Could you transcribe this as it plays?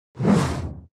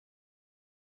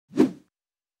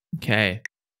Okay.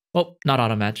 Oh, not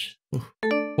auto match. Ooh,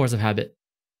 force of habit.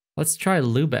 Let's try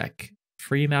Lubeck.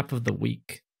 Free map of the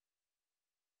week.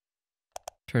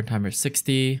 Turn timer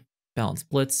 60. Balance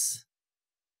blitz.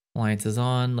 Alliance is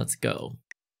on. Let's go.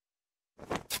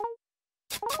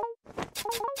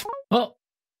 Oh!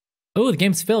 Oh, the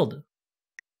game's filled.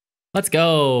 Let's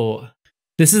go.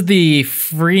 This is the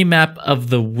free map of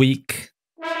the week.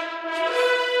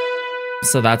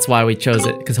 So that's why we chose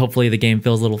it, because hopefully the game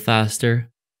feels a little faster.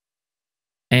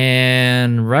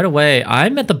 And right away,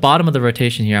 I'm at the bottom of the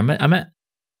rotation here. I'm at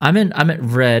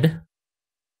red.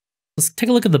 Let's take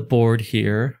a look at the board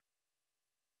here.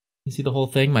 You see the whole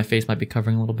thing? My face might be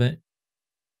covering a little bit.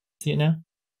 See it now?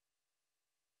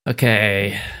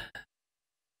 Okay.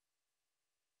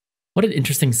 What an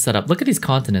interesting setup. Look at these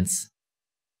continents.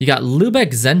 You got Lubeck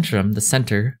Zentrum, the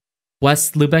center.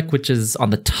 West Lubeck, which is on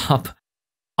the top.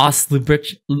 Ost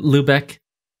Lubeck.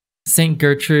 St.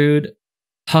 Gertrude.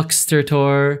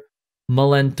 Huxtertor.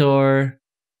 Mullentor.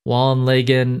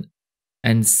 Wallenlegen.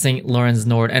 And St. Lawrence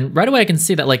Nord. And right away I can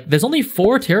see that like there's only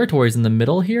 4 territories in the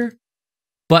middle here.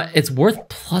 But it's worth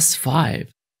 +5.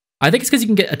 I think it's because you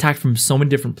can get attacked from so many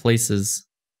different places.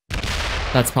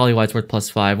 That's probably why it's worth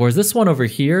 +5. Whereas this one over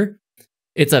here,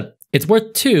 it's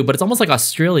worth 2, but it's almost like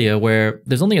Australia where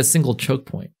there's only a single choke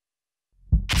point.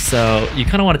 So you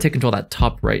kind of want to take control of that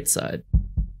top right side.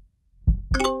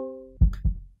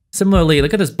 Similarly,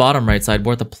 look at this bottom right side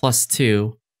worth a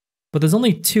 +2. But there's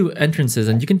only 2 entrances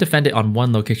and you can defend it on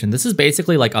 1 location. This is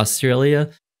basically like Australia.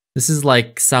 This is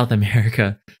like South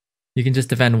America. You can just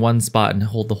defend 1 spot and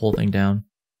hold the whole thing down.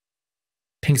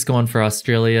 Pink's going for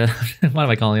Australia. Why am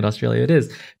I calling it Australia? It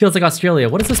is. Feels like Australia.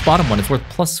 What is this bottom one? It's worth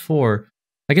 +4.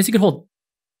 I guess you could hold...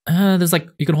 there's like...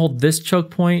 You can hold this choke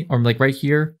point, or like right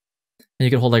here. And you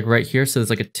can hold like right here, so there's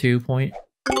like a 2 point.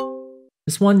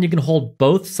 This one, you can hold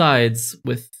both sides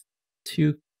with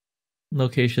 2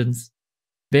 locations.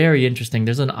 Very interesting.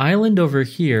 There's an island over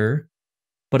here,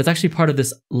 but it's actually part of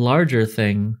this larger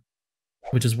thing,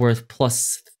 which is worth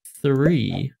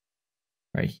 +3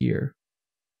 right here.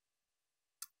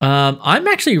 I'm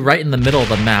actually right in the middle of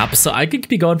the map, so I could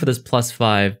be going for this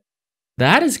 +5.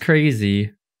 That is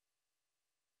crazy.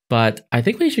 But I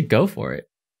think we should go for it.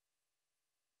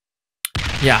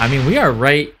 Yeah, I mean, we are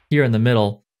right here in the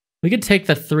middle. We could take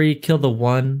the 3, kill the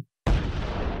 1,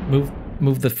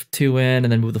 move the 2 in,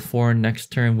 and then move the 4 in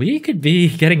next turn. We could be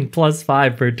getting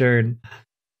 +5 per turn.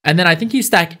 And then I think you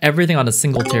stack everything on a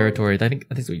single territory. I think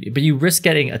so, but you risk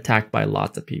getting attacked by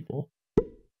lots of people.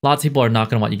 Lots of people are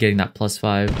not going to want you getting that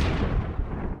 +5.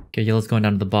 Okay, yellow's going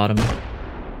down to the bottom.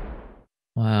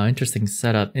 Wow, interesting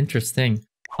setup. Interesting.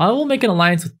 I will make an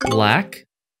alliance with black.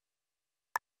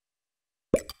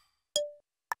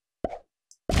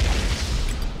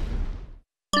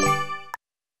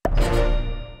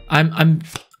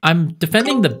 I'm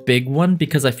defending the big one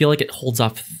because I feel like it holds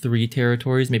off 3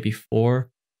 territories, maybe 4.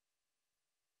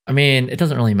 I mean, it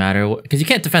doesn't really matter because you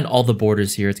can't defend all the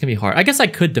borders here. It's gonna be hard. I guess I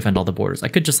could defend all the borders. I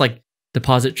could just like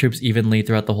deposit troops evenly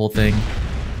throughout the whole thing.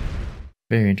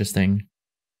 Very interesting.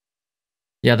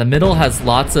 Yeah, the middle has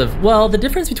lots of... Well, the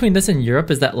difference between this and Europe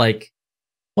is that like...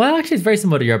 Well, actually it's very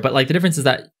similar to Europe, but like the difference is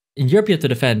that in Europe you have to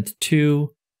defend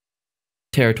 2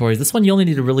 territories. This one you only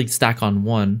need to really stack on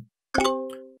 1.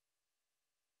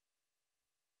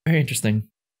 Very interesting.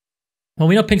 Well,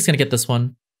 we know pink's gonna get this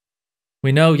one.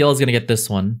 We know yellow's gonna get this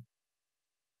one.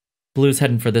 Blue's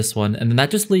heading for this one. And then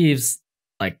that just leaves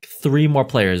like 3 more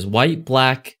players. White,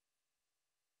 black,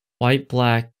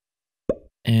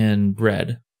 and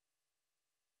red.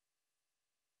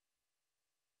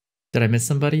 Did I miss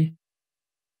somebody?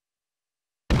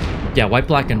 Yeah, white,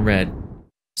 black, and red.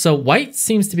 So white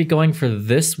seems to be going for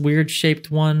this weird shaped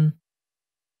one.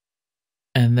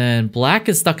 And then black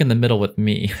is stuck in the middle with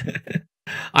me.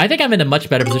 I think I'm in a much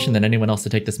better position than anyone else to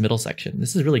take this middle section.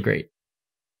 This is really great.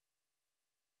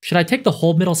 Should I take the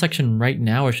whole middle section right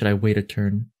now or should I wait a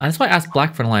turn? That's why I asked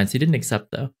black for an alliance. He didn't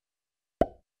accept though.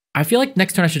 I feel like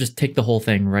next turn I should just take the whole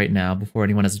thing right now before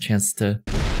anyone has a chance to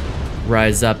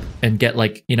rise up and get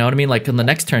like, you know what I mean? Like on the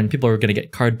next turn, people are going to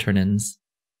get card turn-ins.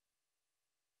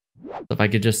 So if I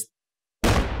could just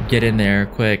get in there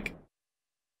quick.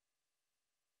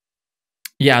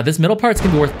 Yeah, this middle part's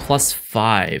going to be worth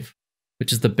 +5,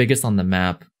 which is the biggest on the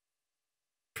map.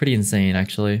 Pretty insane,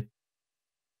 actually.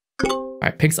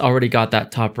 Alright, pink's already got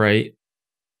that top right.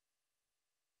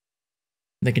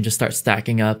 They can just start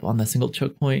stacking up on the single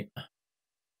choke point.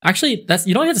 Actually,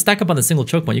 you don't have to stack up on the single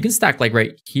choke point. You can stack like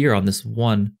right here on this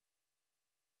one.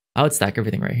 I would stack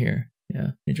everything right here.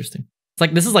 Yeah, interesting. It's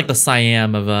like, this is like the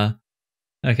Siam of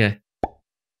okay.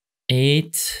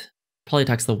 8. Probably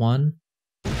attacks the 1.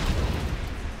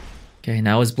 Okay,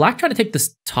 now is black trying to take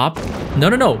this top?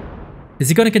 No. Is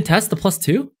he going to contest the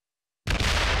 +2?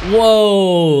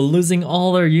 Whoa, losing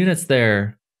all their units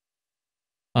there.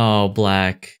 Oh,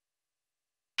 black.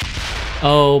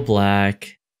 Oh,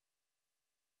 black.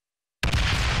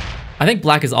 I think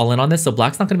black is all in on this, so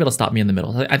black's not going to be able to stop me in the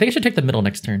middle. I think I should take the middle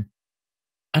next turn.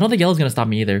 I don't think yellow's going to stop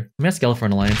me either. Let me ask yellow for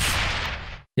an alliance.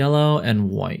 Yellow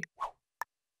and white.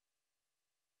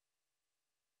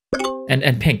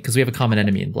 And pink, because we have a common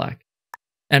enemy in black.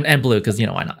 And blue, because, you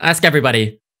know, why not? Ask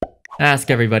everybody.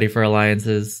 Ask everybody for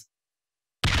alliances.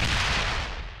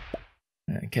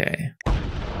 Okay.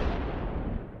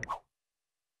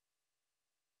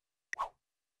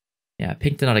 Yeah,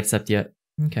 pink did not accept yet.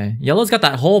 Okay. Yellow's got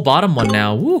that whole bottom one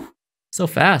now. Woo! So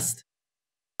fast.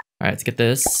 Alright, let's get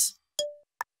this.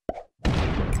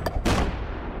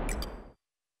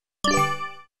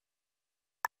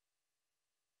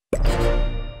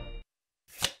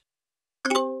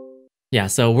 Yeah,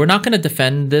 so we're not going to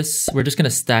defend this. We're just going to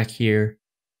stack here.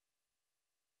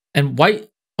 And white...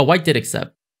 Oh, white did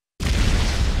accept.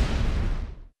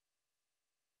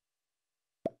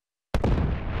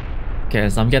 Okay,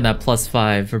 so I'm getting that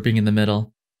 +5 for being in the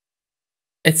middle.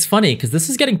 It's funny, because this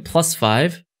is getting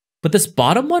 +5, but this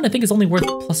bottom one I think is only worth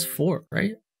 +4,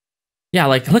 right? Yeah,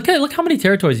 like, look how many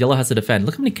territories yellow has to defend.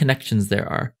 Look how many connections there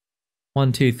are.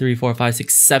 1, 2, 3, 4, 5,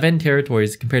 6, 7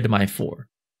 territories compared to my 4.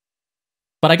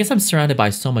 But I guess I'm surrounded by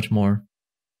so much more.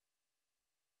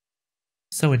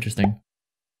 So interesting.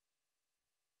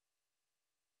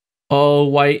 Oh,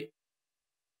 white.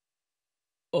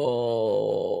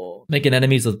 Oh, making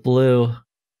enemies with blue.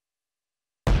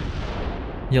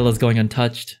 Yellow's going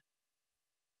untouched.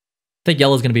 I think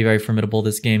yellow's going to be very formidable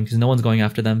this game because no one's going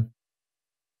after them.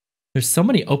 There's so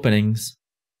many openings.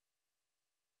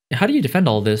 How do you defend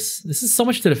all this? This is so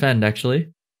much to defend,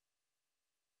 actually.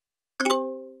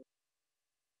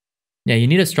 Yeah, you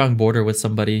need a strong border with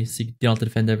somebody so you don't have to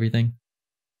defend everything.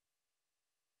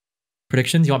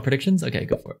 Predictions? You want predictions? Okay,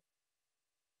 go for it.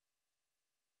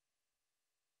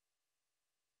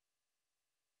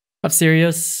 Up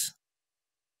serious.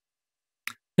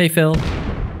 Hey, Phil.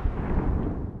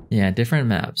 Yeah, different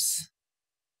maps.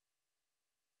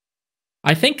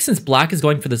 I think since black is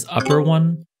going for this upper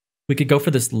one, we could go for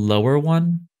this lower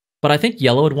one. But I think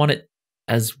yellow would want it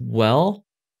as well.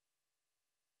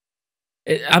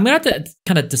 I'm gonna have to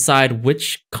kind of decide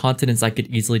which continents I could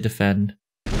easily defend.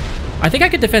 I think I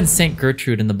could defend St.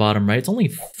 Gertrude in the bottom right. It's only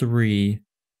 3.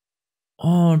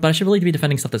 Oh, but I should really be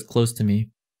defending stuff that's close to me.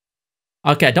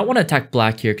 Okay, I don't want to attack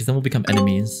black here because then we'll become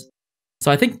enemies.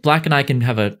 So I think black and I can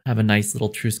have a nice little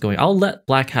truce going. I'll let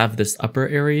black have this upper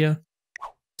area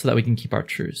so that we can keep our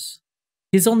truce.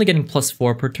 He's only getting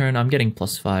 +4 per turn. I'm getting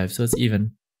 +5, so it's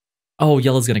even. Oh,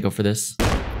 yellow's gonna go for this.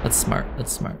 That's smart.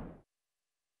 That's smart.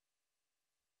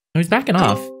 No, he's backing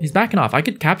off. He's backing off. I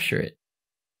could capture it.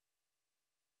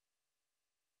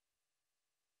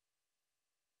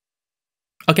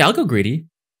 Okay, I'll go greedy.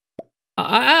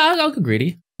 I'll go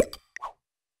greedy.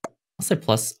 I'll say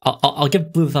plus. I'll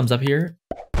give blue the thumbs up here.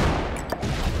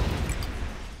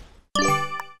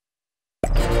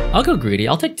 I'll go greedy.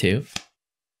 I'll take 2.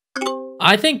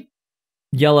 I think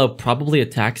yellow probably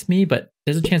attacks me, but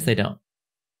there's a chance they don't.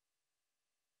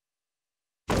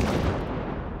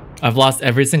 I've lost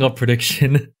every single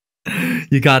prediction.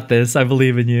 You got this. I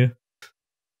believe in you.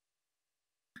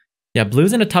 Yeah,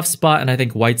 blue's in a tough spot, and I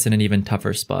think white's in an even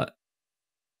tougher spot.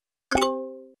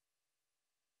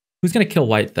 Who's gonna kill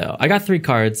white, though? I got 3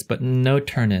 cards, but no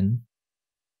turn in.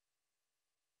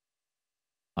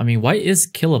 I mean, white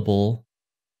is killable,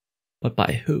 but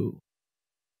by who?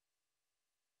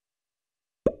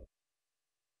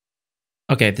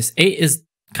 Okay, this 8 is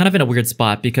kind of in a weird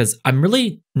spot because I'm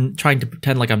really trying to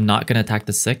pretend like I'm not gonna attack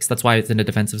the 6. That's why it's in a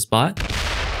defensive spot.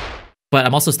 But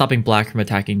I'm also stopping black from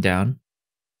attacking down.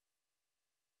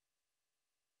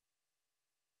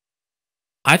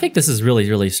 I think this is really,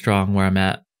 really strong where I'm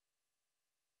at.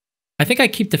 I think I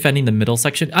keep defending the middle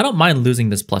section. I don't mind losing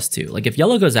this +2. Like if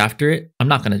yellow goes after it, I'm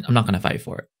not gonna fight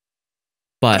for it.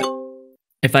 But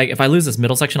if I lose this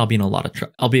middle section, I'll be in a lot of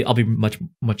trouble. I'll be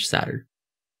much sadder.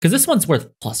 Because this one's worth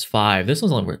 +5. This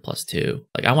one's only worth +2.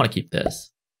 Like I want to keep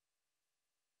this.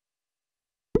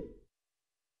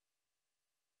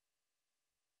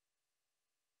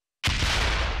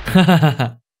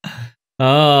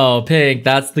 Oh, pink,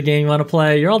 that's the game you want to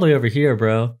play? You're all the way over here,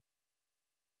 bro.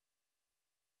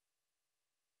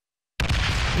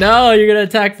 No, you're gonna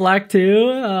attack black too?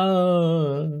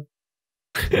 Oh.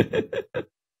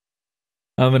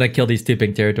 I'm gonna kill these 2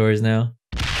 pink territories now.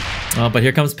 Oh, but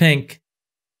here comes pink.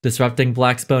 Disrupting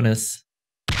black's bonus.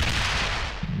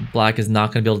 Black is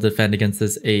not gonna be able to defend against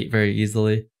this 8 very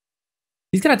easily.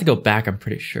 He's gonna have to go back, I'm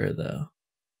pretty sure, though.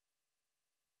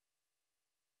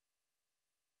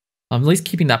 I'm at least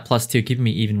keeping that +2, keeping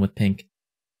me even with pink.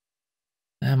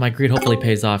 My greed hopefully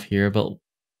pays off here, but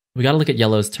we gotta look at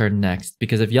yellow's turn next,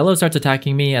 because if yellow starts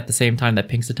attacking me at the same time that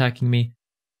pink's attacking me,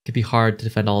 it could be hard to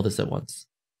defend all this at once.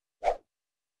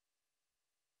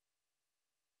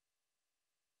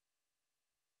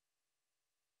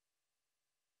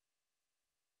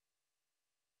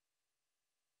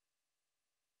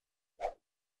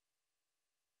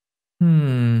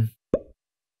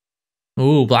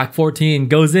 Ooh, black 14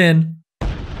 goes in.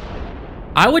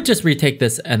 I would just retake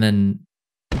this and then...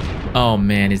 Oh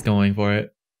man, he's going for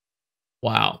it.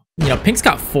 Wow. You know, pink's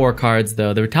got 4 cards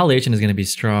though. The retaliation is going to be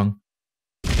strong.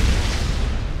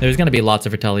 There's going to be lots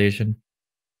of retaliation.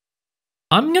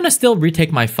 I'm going to still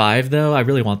retake my 5 though. I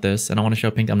really want this and I want to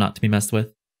show pink I'm not to be messed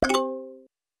with.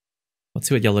 Let's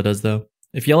see what yellow does though.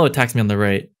 If yellow attacks me on the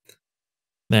right,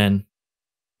 then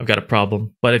I've got a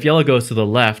problem. But if yellow goes to the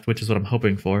left, which is what I'm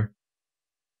hoping for.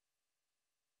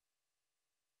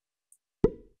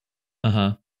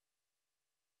 Uh-huh.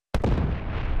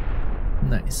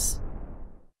 Nice.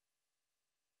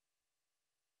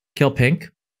 Kill pink.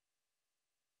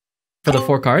 For the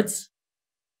 4 cards.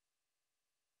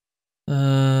 But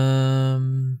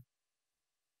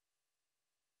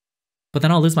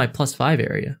then I'll lose my +5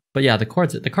 area. But yeah, the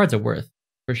cards are worth,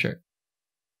 for sure.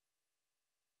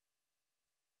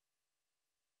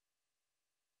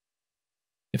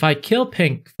 If I kill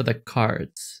pink for the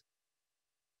cards,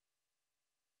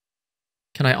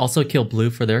 can I also kill blue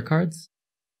for their cards?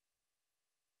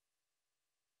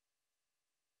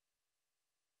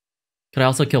 Could I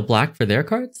also kill black for their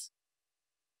cards?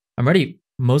 I'm already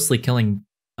mostly killing...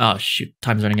 Oh shoot,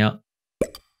 time's running out.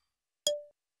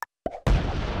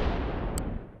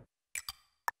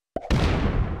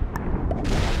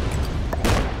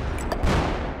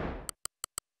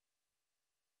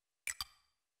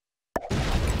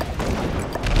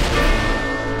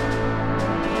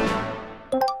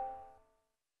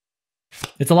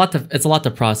 It's a lot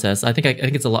to process. I think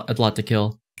it's a lot to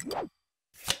kill.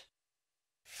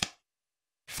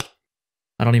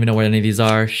 I don't even know where any of these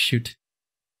are. Shoot.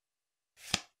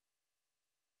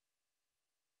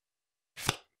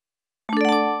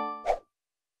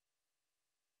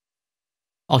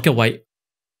 I'll kill white.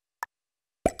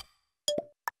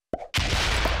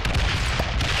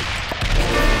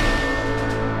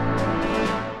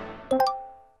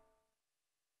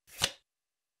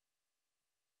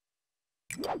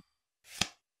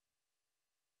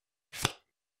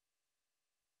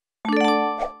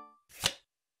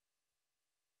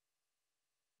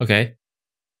 Okay.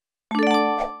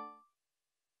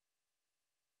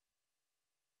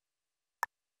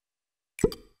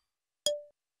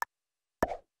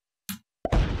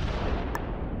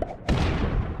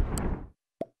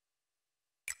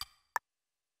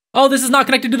 Oh, this is not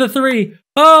connected to the 3.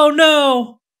 Oh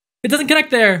no! It doesn't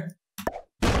connect there.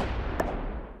 Ah!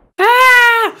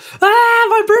 Ah,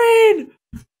 my brain!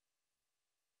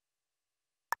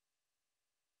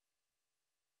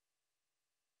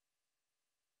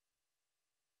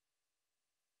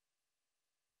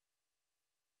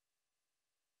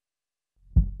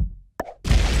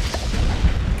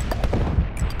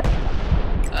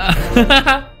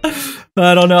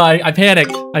 I don't know. I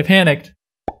panicked. I panicked.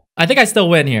 I think I still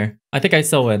win here. I think I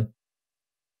still win.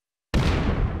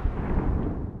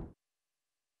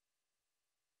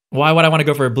 Why would I want to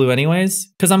go for a blue anyways?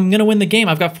 Because I'm going to win the game.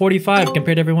 I've got 45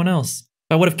 compared to everyone else.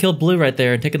 If I would have killed blue right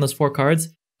there and taken those 4 cards,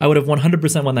 I would have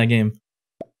 100% won that game.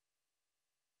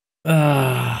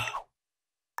 I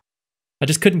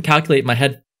just couldn't calculate in my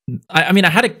head. I mean, I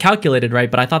had it calculated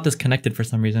right, but I thought this connected for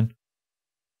some reason.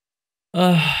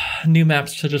 New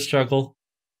map's such a struggle.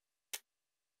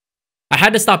 I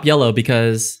had to stop yellow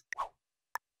because...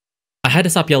 I'm pretty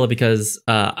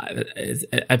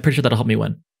sure that'll help me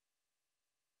win.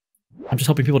 I'm just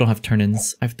hoping people don't have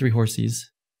turn-ins. I have 3 horsies.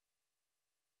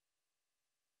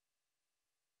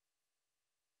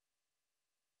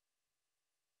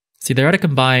 See, they're at a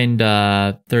combined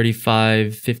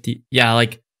 35, 50... Yeah,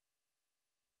 like...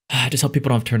 I just hope people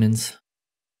don't have turn-ins.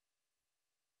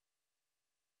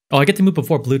 Oh, I get to move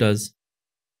before blue does.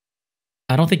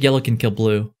 I don't think yellow can kill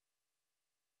blue.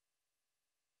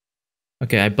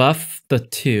 Okay, I buff the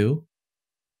 2.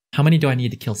 How many do I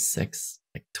need to kill 6?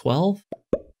 Like 12?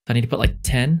 I need to put like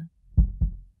 10?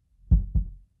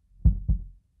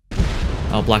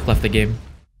 Oh, black left the game.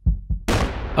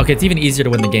 Okay, it's even easier to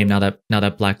win the game now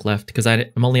that black left, because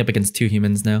I'm only up against 2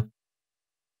 humans now.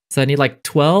 So I need like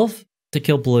 12 to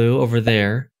kill blue over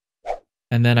there.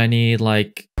 And then I need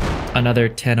like another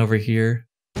 10 over here.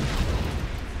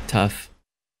 Tough.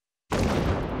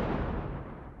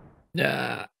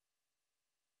 Yeah.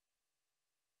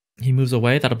 He moves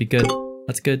away. That'll be good.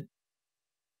 That's good.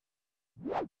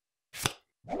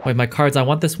 Wait, my cards. I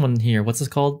want this one here. What's this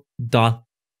called? Dom,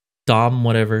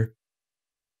 whatever.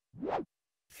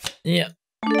 Yeah.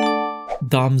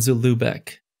 Dom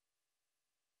Lubeck.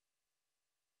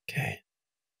 Okay.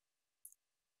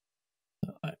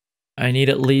 I need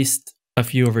at least a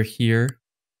few over here.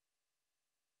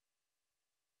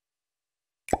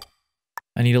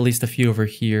 I need at least a few over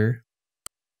here.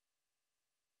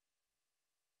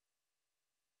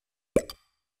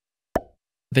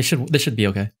 They should be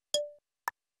okay.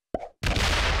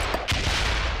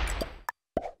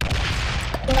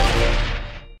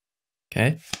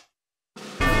 Okay.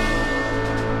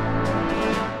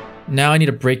 Now I need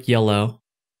to break yellow.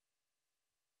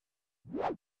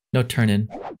 No turn in.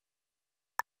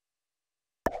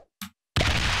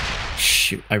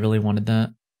 Shoot, I really wanted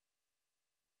that.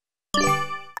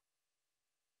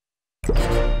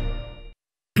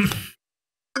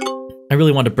 I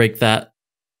really want to break that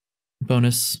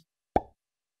bonus.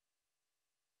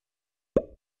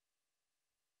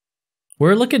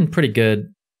 We're looking pretty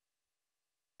good.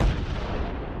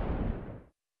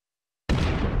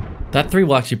 That 3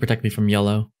 will actually protect me from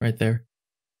yellow right there.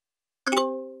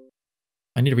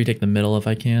 I need to retake the middle if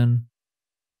I can.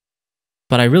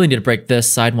 But I really need to break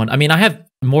this side one. I mean, I have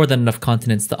more than enough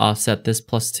continents to offset this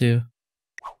 +2.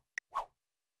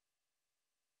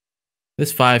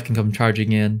 This 5 can come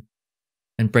charging in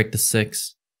and break the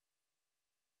 6.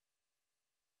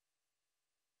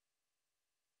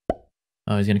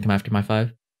 Oh, he's gonna come after my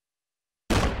 5?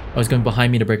 Oh, he's going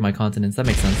behind me to break my continents. That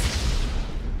makes sense.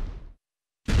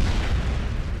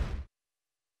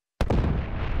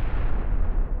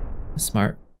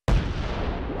 Smart.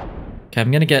 Okay,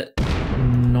 I'm gonna get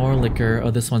Norlicker.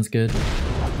 Oh, this one's good.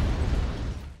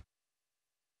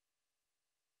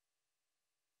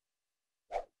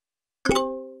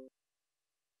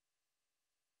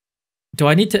 Do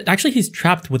I need to... Actually, he's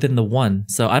trapped within the 1,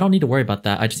 so I don't need to worry about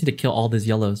that. I just need to kill all these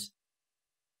yellows.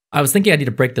 I was thinking I need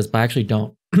to break this, but I actually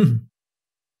don't.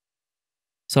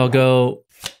 So I'll go...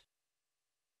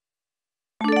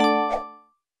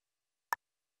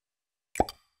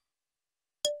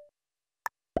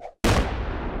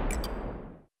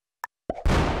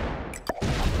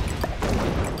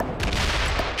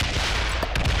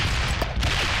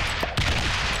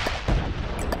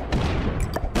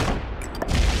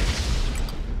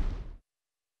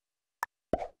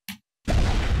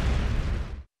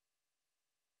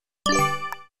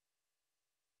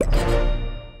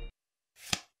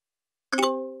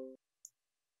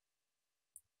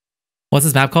 What's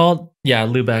this map called? Yeah,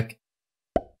 Lubeck.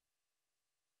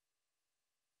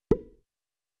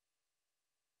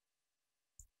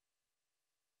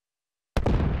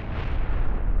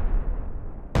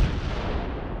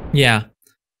 Yeah.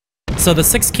 So the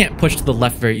 6 can't push to the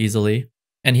left very easily.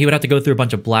 And he would have to go through a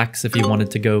bunch of blacks if he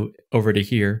wanted to go over to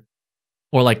here.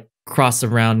 Or like cross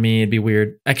around me, it'd be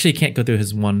weird. Actually, he can't go through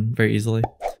his 1 very easily.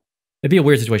 It'd be a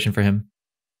weird situation for him.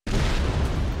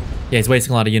 Yeah, he's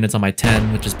wasting a lot of units on my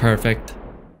 10, which is perfect.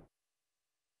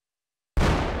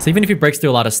 So even if he breaks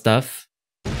through a lot of stuff,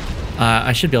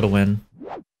 I should be able to win.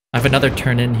 I have another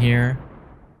turn in here.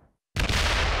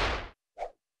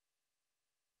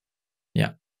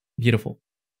 Yeah, beautiful.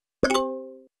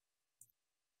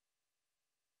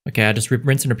 Okay, I just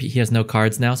rinse and repeat. He has no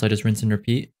cards now, so I just rinse and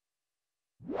repeat.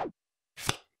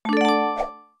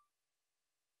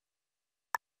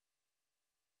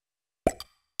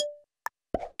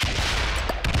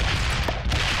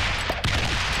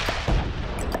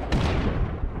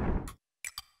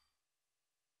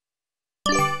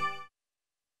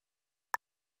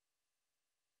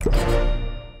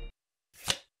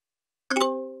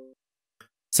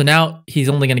 So now he's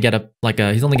only gonna get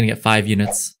he's only gonna get 5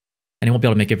 units, and he won't be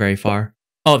able to make it very far.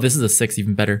 Oh, this is a 6,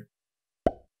 even better.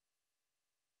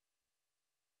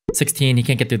 16, he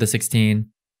can't get through the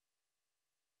 16.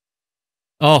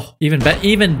 Oh, even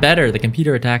better. The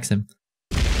computer attacks him.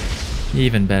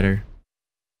 Even better.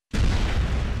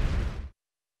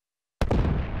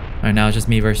 Alright, now it's just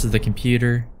me versus the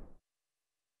computer.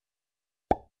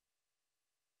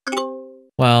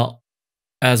 Well,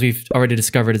 as we've already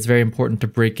discovered, it's very important to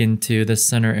break into this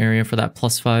center area for that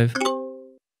 +5.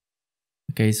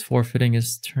 Okay, he's forfeiting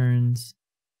his turns.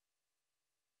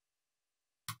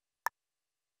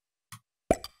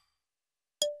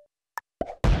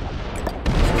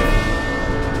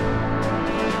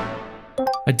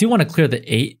 I do want to clear the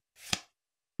 8,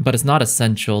 but it's not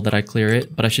essential that I clear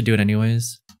it, but I should do it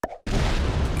anyways.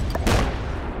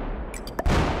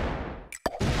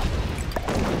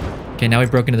 Okay, now we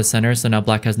broke into the center, so now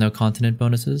black has no continent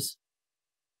bonuses.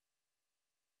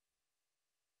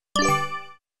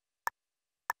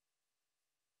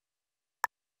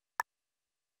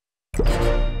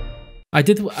 I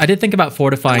did think about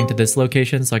fortifying to this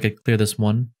location so I could clear this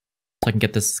one. So I can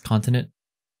get this continent.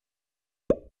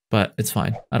 But it's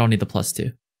fine. I don't need the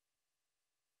 +2.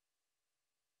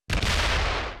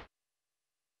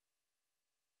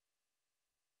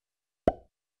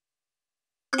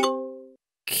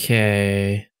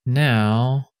 Okay,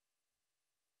 now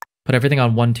put everything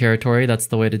on one territory. That's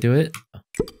the way to do it.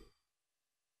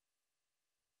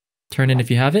 Turn in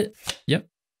if you have it. Yep.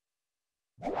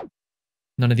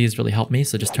 None of these really help me,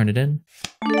 so just turn it in.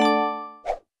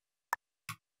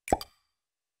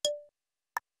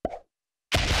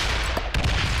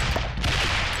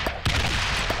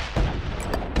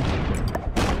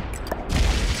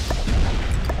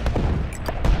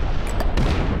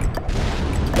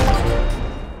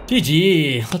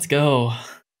 GG, let's go.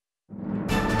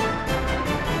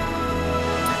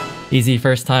 Easy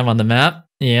first time on the map.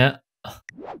 Yeah,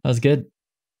 that was good.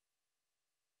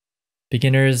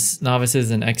 Beginners,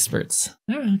 novices, and experts.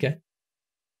 Oh, okay.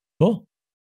 Cool.